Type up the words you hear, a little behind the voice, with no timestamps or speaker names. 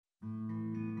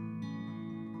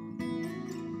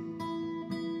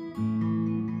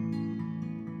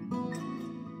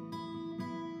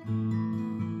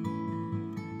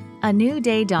A new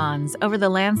day dawns over the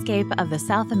landscape of the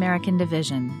South American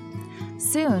division.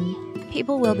 Soon,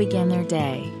 people will begin their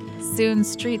day. Soon,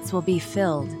 streets will be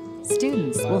filled.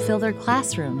 Students will fill their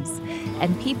classrooms,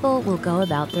 and people will go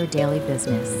about their daily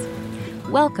business.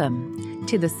 Welcome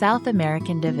to the South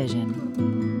American division.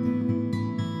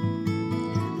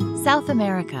 South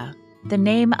America, the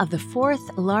name of the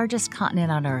fourth largest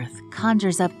continent on Earth,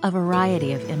 conjures up a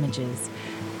variety of images.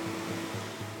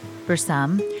 For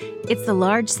some, it's the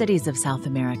large cities of South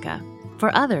America.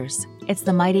 For others, it's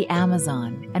the mighty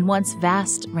Amazon and once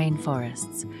vast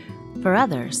rainforests. For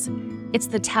others, it's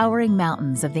the towering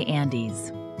mountains of the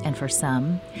Andes. And for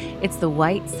some, it's the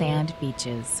white sand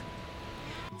beaches.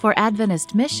 For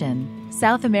Adventist Mission,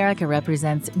 South America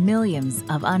represents millions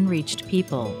of unreached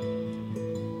people.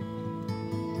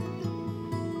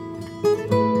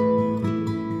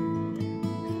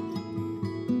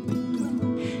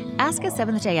 Ask a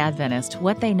Seventh-day Adventist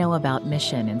what they know about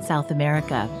mission in South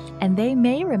America, and they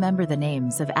may remember the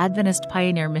names of Adventist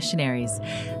pioneer missionaries,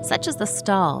 such as the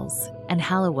Stalls and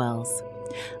Hallowells.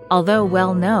 Although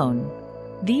well known,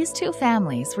 these two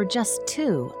families were just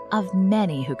two of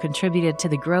many who contributed to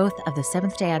the growth of the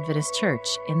Seventh-day Adventist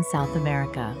Church in South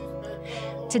America.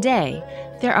 Today,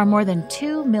 there are more than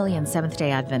 2 million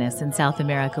Seventh-day Adventists in South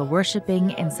America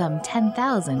worshiping in some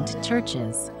 10,000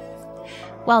 churches.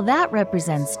 While that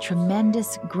represents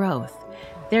tremendous growth,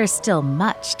 there is still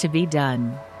much to be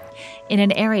done. In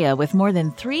an area with more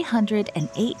than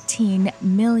 318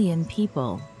 million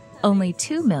people, only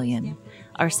 2 million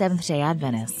are Seventh-day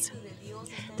Adventists.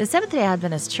 The Seventh-day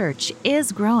Adventist Church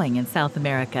is growing in South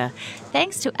America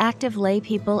thanks to active lay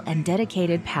people and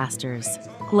dedicated pastors,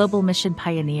 global mission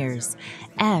pioneers,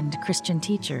 and Christian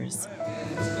teachers.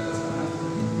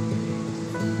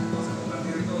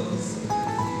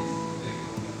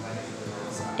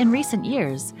 In recent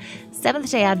years,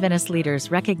 Seventh-day Adventist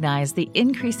leaders recognize the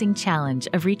increasing challenge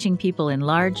of reaching people in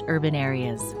large urban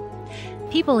areas.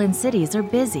 People in cities are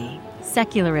busy,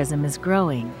 secularism is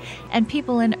growing, and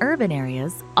people in urban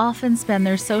areas often spend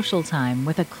their social time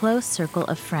with a close circle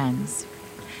of friends.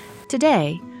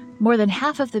 Today, more than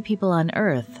half of the people on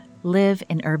Earth live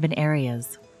in urban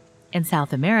areas. In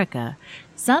South America,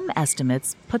 some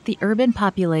estimates put the urban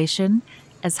population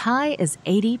as high as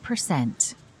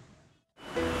 80%.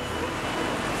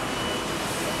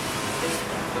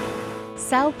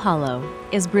 São Paulo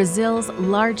is Brazil's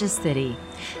largest city,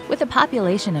 with a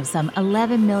population of some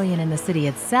 11 million in the city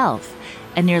itself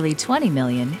and nearly 20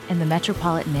 million in the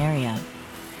metropolitan area.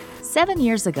 7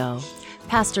 years ago,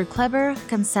 Pastor Kleber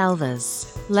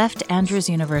Gonçalves left Andrews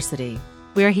University,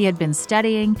 where he had been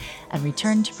studying, and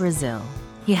returned to Brazil.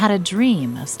 He had a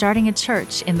dream of starting a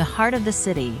church in the heart of the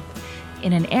city,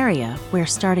 in an area where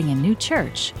starting a new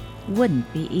church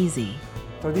wouldn't be easy.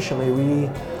 Traditionally, we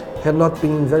had not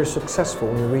been very successful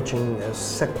in reaching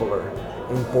secular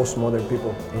and postmodern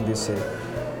people in this city.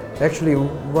 Actually,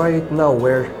 right now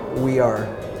where we are,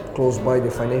 close by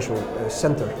the financial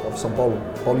center of São Paulo,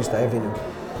 Paulista Avenue,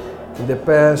 in the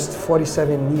past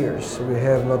 47 years, we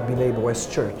have not been able as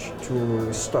church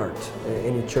to start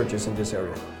any churches in this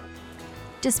area.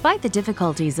 Despite the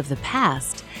difficulties of the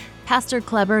past, Pastor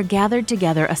Kleber gathered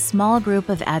together a small group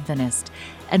of Adventists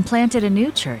and planted a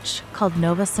new church called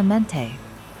Nova Semente.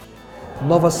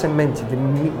 Nova Semente,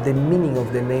 the meaning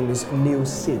of the name is new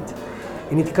seed,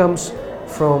 and it comes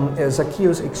from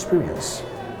Zacchaeus' experience.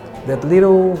 That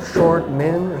little short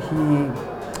man,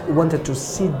 he wanted to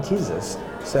see Jesus,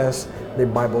 says the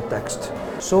Bible text.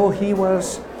 So he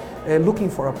was looking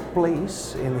for a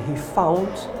place, and he found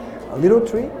a little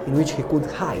tree in which he could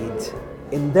hide.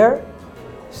 And there,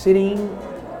 sitting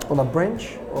on a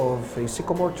branch of a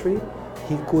sycamore tree,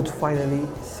 he could finally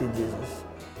see Jesus.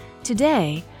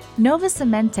 Today, Nova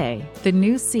Semente, the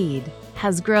new seed,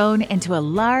 has grown into a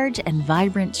large and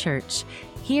vibrant church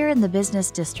here in the business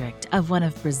district of one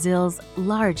of Brazil's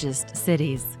largest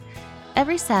cities.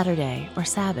 Every Saturday or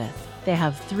Sabbath, they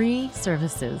have 3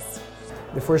 services.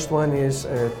 The first one is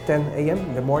 10 a.m.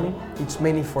 in the morning. It's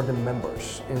mainly for the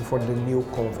members and for the new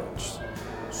converts.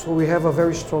 So we have a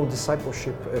very strong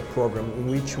discipleship program in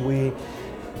which we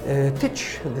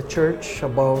teach the church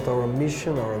about our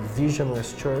mission, our vision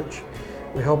as church.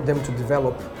 We help them to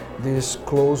develop this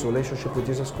close relationship with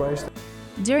Jesus Christ.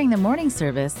 During the morning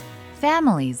service,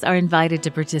 families are invited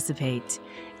to participate.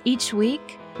 Each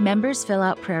week, members fill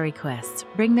out prayer requests,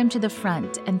 bring them to the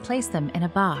front, and place them in a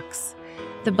box.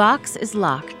 The box is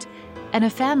locked, and a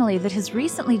family that has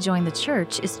recently joined the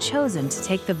church is chosen to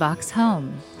take the box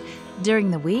home. During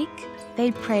the week,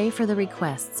 they pray for the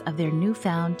requests of their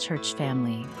newfound church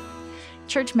family.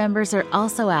 Church members are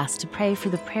also asked to pray for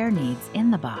the prayer needs in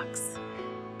the box.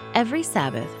 Every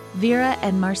Sabbath, Vera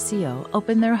and Marcio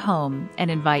open their home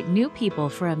and invite new people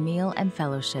for a meal and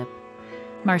fellowship.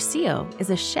 Marcio is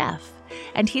a chef,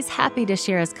 and he's happy to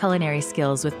share his culinary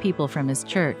skills with people from his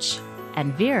church.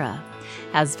 And Vera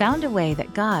has found a way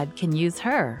that God can use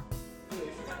her.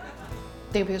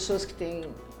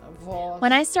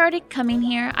 When I started coming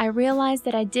here, I realized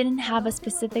that I didn't have a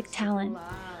specific talent.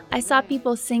 I saw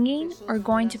people singing or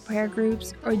going to prayer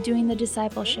groups or doing the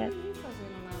discipleship.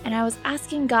 And I was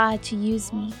asking God to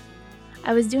use me.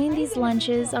 I was doing these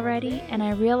lunches already, and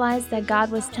I realized that God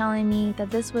was telling me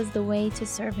that this was the way to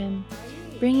serve Him,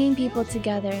 bringing people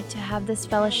together to have this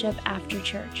fellowship after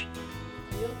church.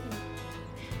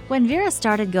 When Vera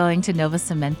started going to Nova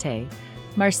Semente,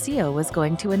 Marcio was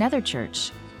going to another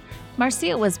church.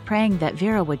 Marcio was praying that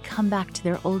Vera would come back to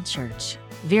their old church.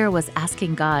 Vera was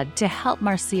asking God to help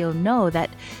Marcio know that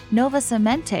Nova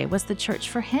Semente was the church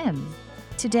for him.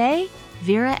 Today,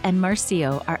 Vera and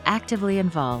Marcio are actively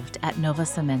involved at Nova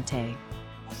Semente.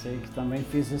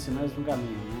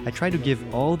 I try to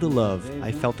give all the love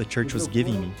I felt the church was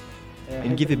giving me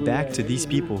and give it back to these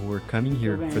people who are coming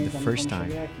here for the first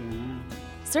time.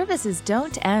 Services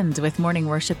don't end with morning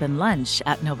worship and lunch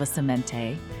at Nova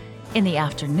Semente. In the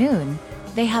afternoon,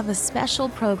 they have a special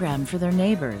program for their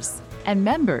neighbors, and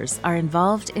members are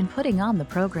involved in putting on the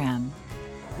program.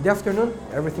 In the afternoon,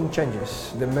 everything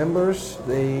changes. The members,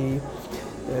 they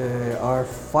are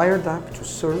fired up to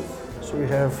serve. So we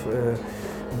have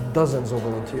dozens of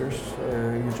volunteers.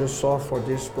 You just saw for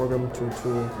this program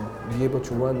to be able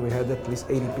to run, we had at least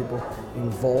 80 people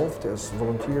involved as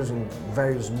volunteers in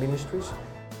various ministries.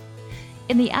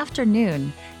 In the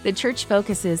afternoon, the church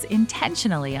focuses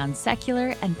intentionally on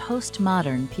secular and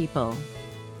postmodern people.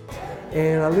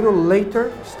 And a little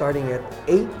later, starting at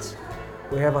 8,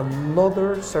 we have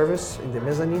another service in the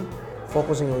mezzanine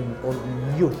focusing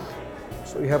on youth.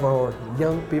 So we have our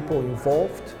young people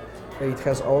involved. It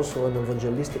has also an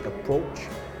evangelistic approach,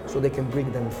 so they can bring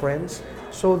them friends.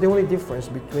 So the only difference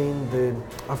between the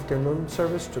afternoon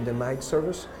service to the night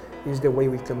service is the way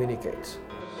we communicate.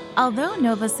 Although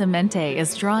Nova Semente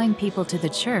is drawing people to the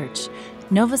church,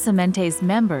 Nova Semente's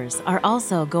members are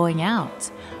also going out.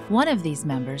 One of these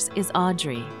members is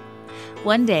Audrey.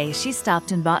 One day, she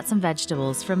stopped and bought some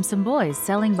vegetables from some boys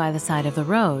selling by the side of the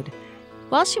road.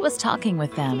 While she was talking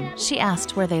with them, she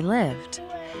asked where they lived.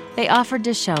 They offered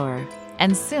to show her,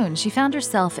 and soon she found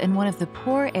herself in one of the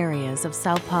poor areas of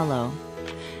Sao Paulo.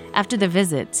 After the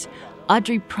visit,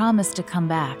 Audrey promised to come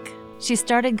back. She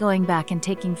started going back and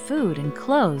taking food and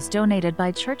clothes donated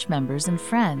by church members and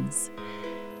friends.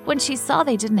 When she saw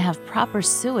they didn't have proper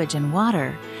sewage and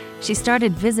water, she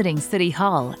started visiting City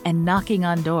Hall and knocking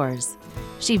on doors.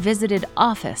 She visited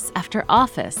office after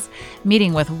office,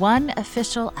 meeting with one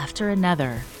official after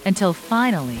another, until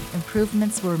finally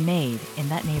improvements were made in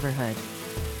that neighborhood.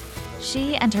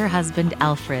 She and her husband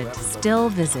Alfred still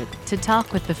visit to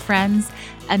talk with the friends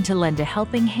and to lend a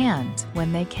helping hand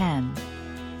when they can.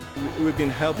 We've been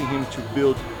helping him to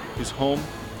build his home.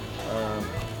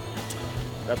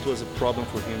 That was a problem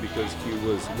for him because he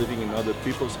was living in other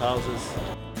people's houses.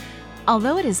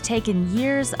 Although it has taken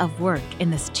years of work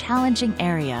in this challenging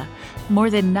area, more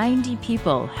than 90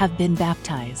 people have been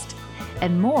baptized,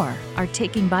 and more are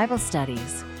taking Bible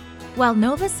studies. While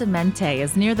Nova Semente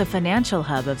is near the financial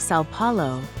hub of Sao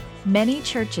Paulo, many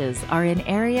churches are in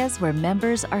areas where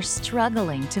members are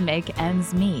struggling to make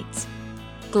ends meet.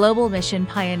 Global Mission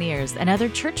pioneers and other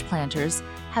church planters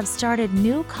have started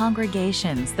new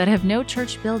congregations that have no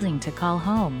church building to call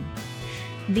home.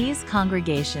 These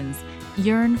congregations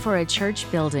yearn for a church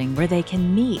building where they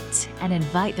can meet and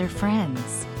invite their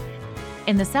friends.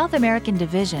 In the South American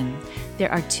division,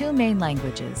 there are two main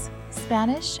languages,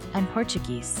 Spanish and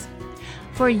Portuguese.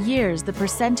 For years, the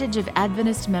percentage of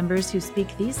Adventist members who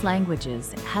speak these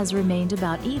languages has remained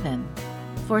about even.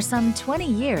 For some 20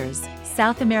 years,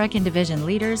 South American division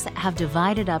leaders have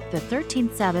divided up the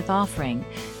 13th Sabbath offering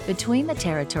between the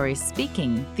territories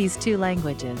speaking these two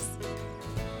languages.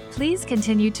 Please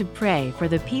continue to pray for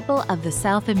the people of the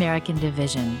South American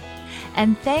division.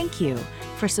 And thank you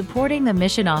for supporting the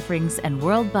mission offerings and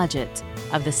world budget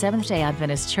of the Seventh-day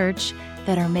Adventist Church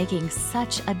that are making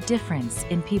such a difference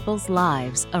in people's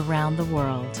lives around the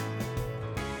world.